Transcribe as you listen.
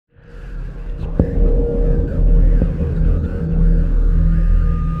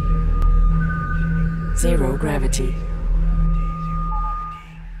Zero gravity.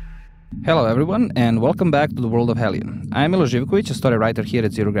 Hello everyone, and welcome back to the world of Hellion. I'm Milo Živković, a story writer here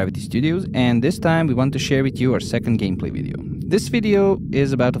at Zero Gravity Studios, and this time we want to share with you our second gameplay video. This video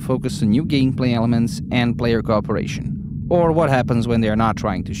is about to focus on new gameplay elements and player cooperation, or what happens when they are not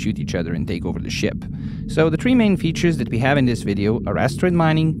trying to shoot each other and take over the ship. So the three main features that we have in this video are asteroid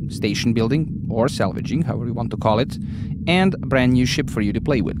mining, station building, or salvaging, however you want to call it, and a brand new ship for you to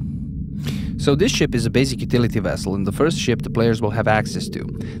play with. So this ship is a basic utility vessel and the first ship the players will have access to.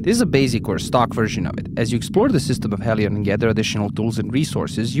 This is a basic or stock version of it. As you explore the system of Hellion and gather additional tools and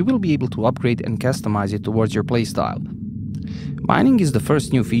resources, you will be able to upgrade and customize it towards your playstyle. Mining is the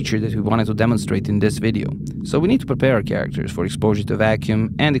first new feature that we wanted to demonstrate in this video, so we need to prepare our characters for exposure to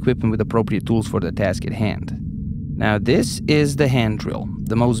vacuum and equip them with appropriate tools for the task at hand. Now this is the hand drill,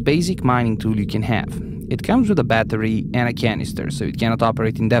 the most basic mining tool you can have. It comes with a battery and a canister, so it cannot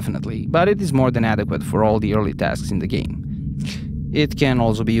operate indefinitely, but it is more than adequate for all the early tasks in the game. It can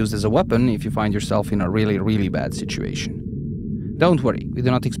also be used as a weapon if you find yourself in a really bad situation. Don't worry, we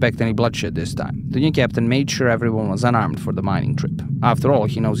do not expect any bloodshed this time. The new captain made sure everyone was unarmed for the mining trip. After all,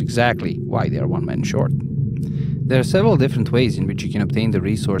 he knows exactly why they are one man short. There are several different ways in which you can obtain the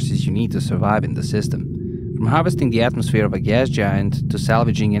resources you need to survive in the system, from harvesting the atmosphere of a gas giant to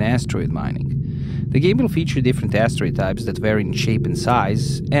salvaging and asteroid mining. The game will feature different asteroid types that vary in shape and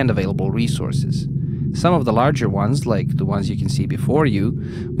size, and available resources. Some of the larger ones, like the ones you can see before you,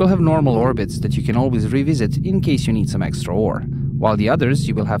 will have normal orbits that you can always revisit in case you need some extra ore, while the others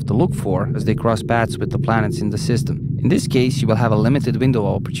you will have to look for as they cross paths with the planets in the system. In this case, you will have a limited window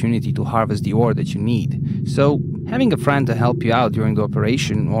of opportunity to harvest the ore that you need, so having a friend to help you out during the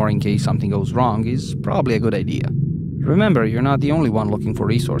operation or in case something goes wrong is probably a good idea. Remember, you're not the only one looking for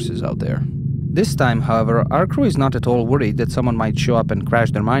resources out there. This time, however, our crew is not at all worried that someone might show up and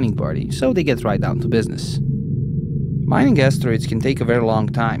crash their mining party, so they get right down to business. Mining asteroids can take a very long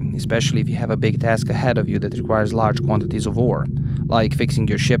time, especially if you have a big task ahead of you that requires large quantities of ore, like fixing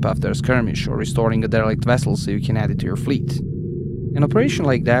your ship after a skirmish or restoring a derelict vessel so you can add it to your fleet. An operation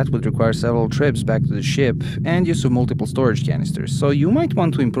like that would require several trips back to the ship and use of multiple storage canisters, so you might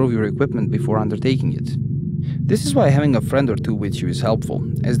want to improve your equipment before undertaking it. This is why having a friend or two with you is helpful,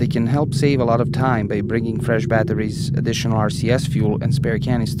 as they can help save a lot of time by bringing fresh batteries, additional RCS fuel, and spare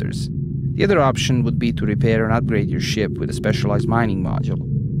canisters. The other option would be to repair and upgrade your ship with a specialized mining module.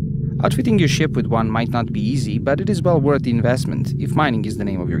 Outfitting your ship with one might not be easy, but it is well worth the investment if mining is the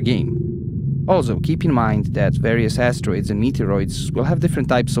name of your game. Also, keep in mind that various asteroids and meteoroids will have different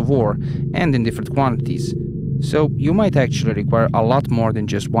types of ore and in different quantities, so you might actually require a lot more than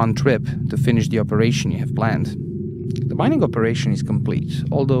just one trip to finish the operation you have planned. The mining operation is complete,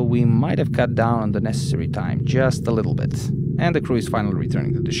 although we might have cut down on the necessary time just a little bit, and the crew is finally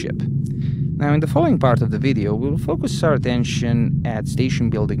returning to the ship. Now in the following part of the video, we will focus our attention at station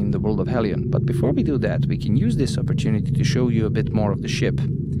building in the world of Hellion, but before we do that, we can use this opportunity to show you a bit more of the ship.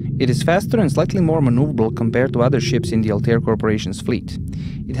 It is faster and slightly more maneuverable compared to other ships in the Altair Corporation's fleet.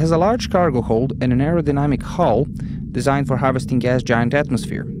 It has a large cargo hold and an aerodynamic hull designed for harvesting gas giant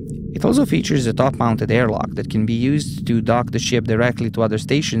atmosphere. It also features a top-mounted airlock that can be used to dock the ship directly to other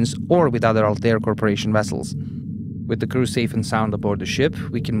stations or with other Altair Corporation vessels. With the crew safe and sound aboard the ship,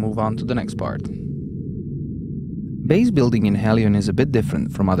 we can move on to the next part. Base building in Hellion is a bit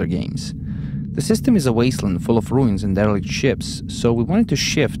different from other games. The system is a wasteland full of ruins and derelict ships, so we wanted to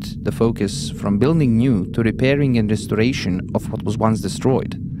shift the focus from building new to repairing and restoration of what was once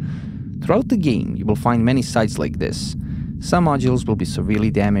destroyed. Throughout the game, you will find many sites like this. Some modules will be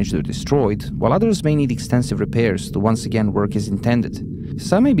severely damaged or destroyed, while others may need extensive repairs to once again work as intended.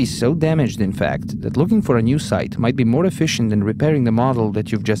 Some may be so damaged, in fact, that looking for a new site might be more efficient than repairing the model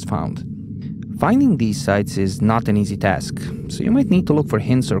that you've just found. Finding these sites is not an easy task, so you might need to look for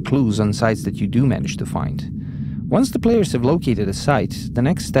hints or clues on sites that you do manage to find. Once the players have located a site, the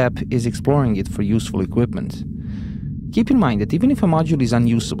next step is exploring it for useful equipment. Keep in mind that even if a module is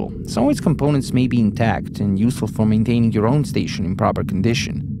unusable, some of its components may be intact and useful for maintaining your own station in proper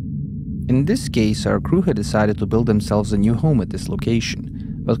condition. In this case, our crew had decided to build themselves a new home at this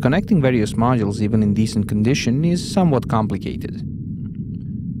location, but connecting various modules even in decent condition is somewhat complicated.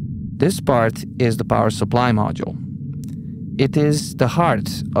 This part is the power supply module. It is the heart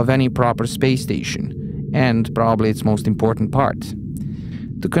of any proper space station, and probably its most important part.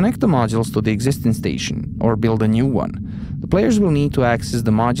 To connect the modules to the existing station, or build a new one, the players will need to access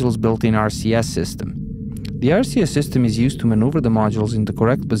the module's built-in RCS system. The RCS system is used to maneuver the modules in the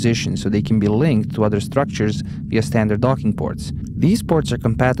correct position so they can be linked to other structures via standard docking ports. These ports are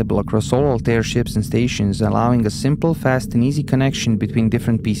compatible across all Altair ships and stations, allowing a simple, fast and easy connection between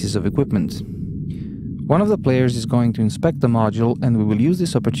different pieces of equipment. One of the players is going to inspect the module, and we will use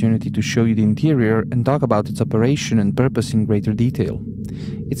this opportunity to show you the interior and talk about its operation and purpose in greater detail.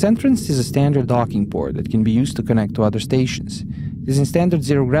 Its entrance is a standard docking port that can be used to connect to other stations. It is in standard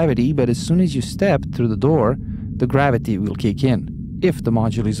zero gravity, but as soon as you step through the door, the gravity will kick in, if the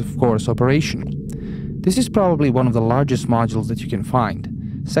module is of course operational. This is probably one of the largest modules that you can find,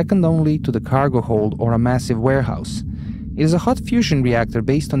 second only to the cargo hold or a massive warehouse. It is a hot fusion reactor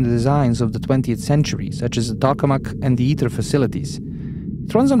based on the designs of the 20th century, such as the tokamak and the ITER facilities.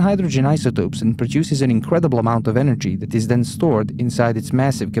 It runs on hydrogen isotopes and produces an incredible amount of energy that is then stored inside its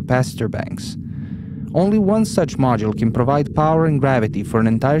massive capacitor banks. Only one such module can provide power and gravity for an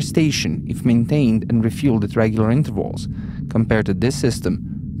entire station if maintained and refueled at regular intervals. Compared to this system,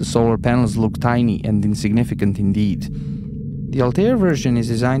 the solar panels look tiny and insignificant indeed. The Altair version is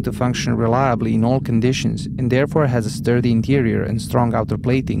designed to function reliably in all conditions and therefore has a sturdy interior and strong outer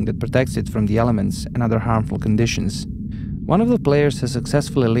plating that protects it from the elements and other harmful conditions. One of the players has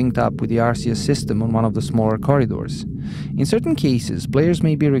successfully linked up with the RCS system on one of the smaller corridors. In certain cases, players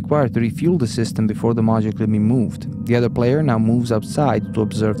may be required to refuel the system before the module can be moved. The other player now moves outside to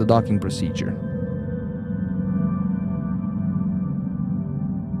observe the docking procedure.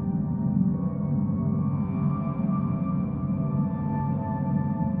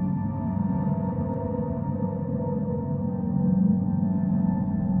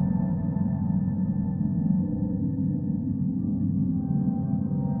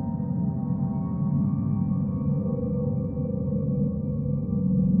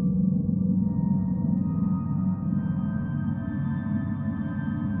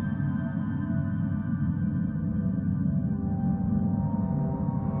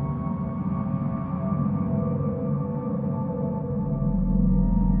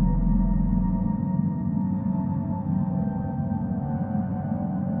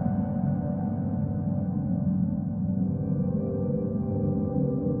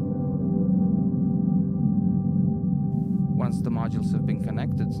 Once the modules have been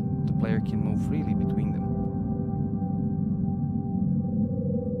connected, the player can move freely between them.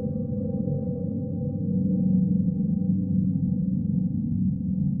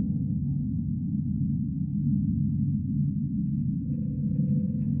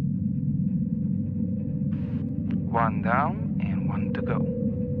 One down and one to go.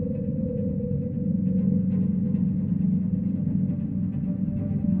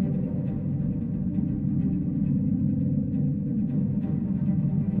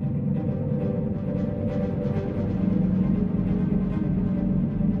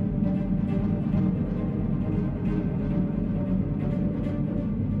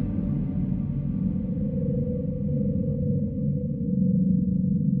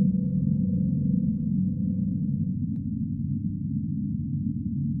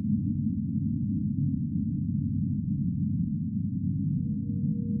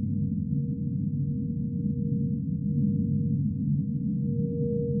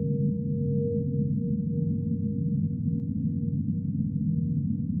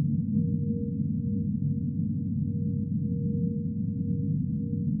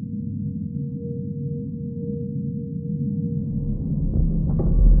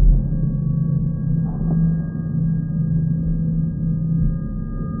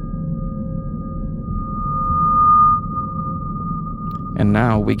 And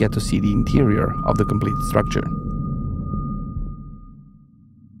now we get to see the interior of the completed structure.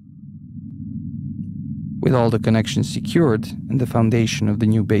 With all the connections secured and the foundation of the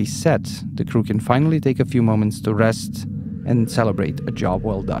new base set, the crew can finally take a few moments to rest and celebrate a job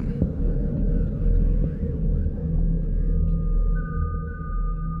well done.